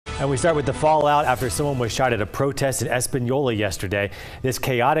And we start with the fallout after someone was shot at a protest in Española yesterday. This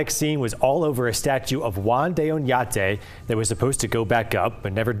chaotic scene was all over a statue of Juan de Oñate that was supposed to go back up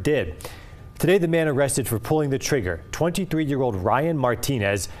but never did. Today, the man arrested for pulling the trigger, 23-year-old Ryan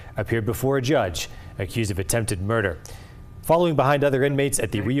Martinez, appeared before a judge accused of attempted murder. Following behind other inmates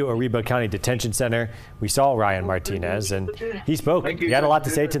at the Rio Arriba County Detention Center, we saw Ryan Martinez, and he spoke. He had a lot to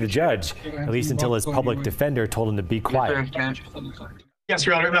say to the judge, at least until his public defender told him to be quiet. Yes,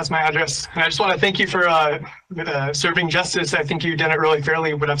 Your Honor, that's my address. And I just want to thank you for serving justice. I think you did it really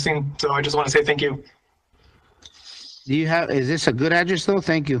fairly, what I've seen. So I just want to say thank you. Is this a good address, though?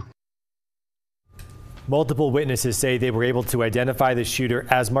 Thank you. Multiple witnesses say they were able to identify the shooter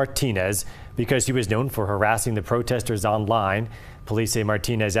as Martinez because he was known for harassing the protesters online. Police say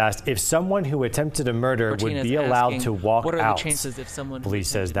Martinez asked if someone who attempted a murder would be allowed to walk out. Police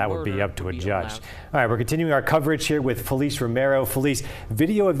says that would be up to a judge. All right, we're continuing our coverage here with Felice Romero. Felice,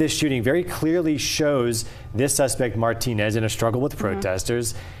 video of this shooting very clearly shows this suspect Martinez in a struggle with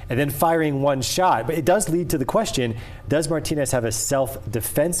protesters and then firing one shot. But it does lead to the question, does Martinez have a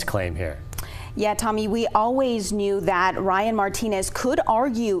self-defense claim here? Yeah, Tommy, we always knew that Ryan Martinez could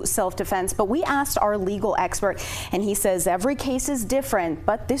argue self-defense, but we asked our legal expert, and he says every case is different,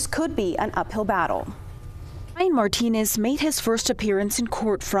 but this could be an uphill battle. Ryan Martinez made his first appearance in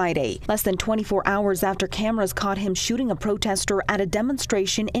court Friday, less than 24 hours after cameras caught him shooting a protester at a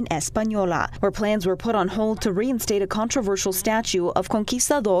demonstration in Española, where plans were put on hold to reinstate a controversial statue of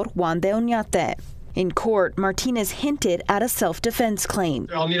Conquistador Juan de Oñate. In court, Martinez hinted at a self-defense claim.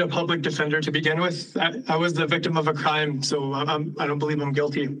 I'll need a public defender to begin with. I was the victim of a crime, so I don't believe I'm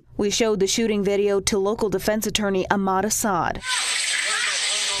guilty. We showed the shooting video to local defense attorney Ahmad Assad.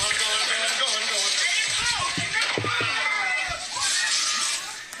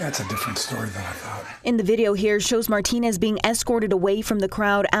 That's a different story than I thought. In the video here shows Martinez being escorted away from the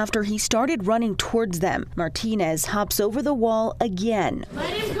crowd after he started running towards them. Martinez hops over the wall again.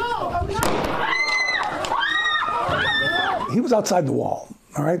 Let him go! He was outside the wall,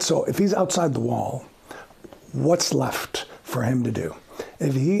 all right? So if he's outside the wall, what's left for him to do?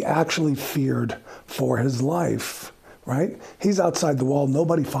 If he actually feared for his life, right? He's outside the wall,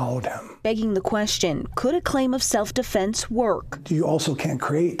 nobody followed him. Begging the question, could a claim of self-defense work? You also can't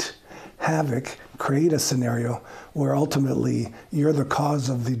create havoc, create a scenario where ultimately you're the cause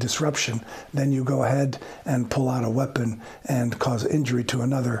of the disruption, then you go ahead and pull out a weapon and cause injury to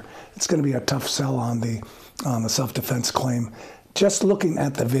another. It's going to be a tough sell on the self-defense claim. Just looking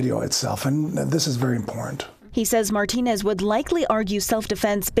at the video itself, and this is very important. He says Martinez would likely argue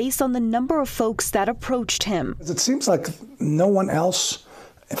self-defense based on the number of folks that approached him. It seems like no one else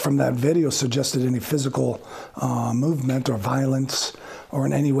from that video suggested any physical movement or violence or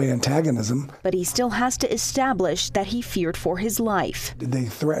in any way antagonism. But he still has to establish that he feared for his life. Did they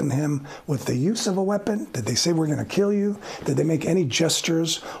threaten him with the use of a weapon? Did they say, we're going to kill you? Did they make any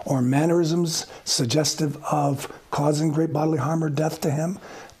gestures or mannerisms suggestive of causing great bodily harm or death to him?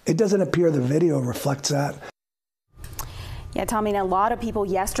 It doesn't appear the video reflects that. Yeah, Tommy, and a lot of people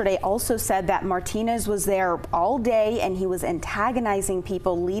yesterday also said that Martinez was there all day and he was antagonizing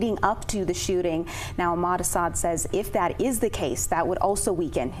people leading up to the shooting. Now, Ahmad Assad says if that is the case, that would also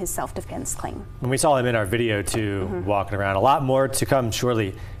weaken his self-defense claim. And we saw him in our video, too, walking around. A lot more to come,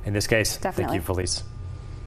 surely, in this case. Definitely. Thank you, Felice.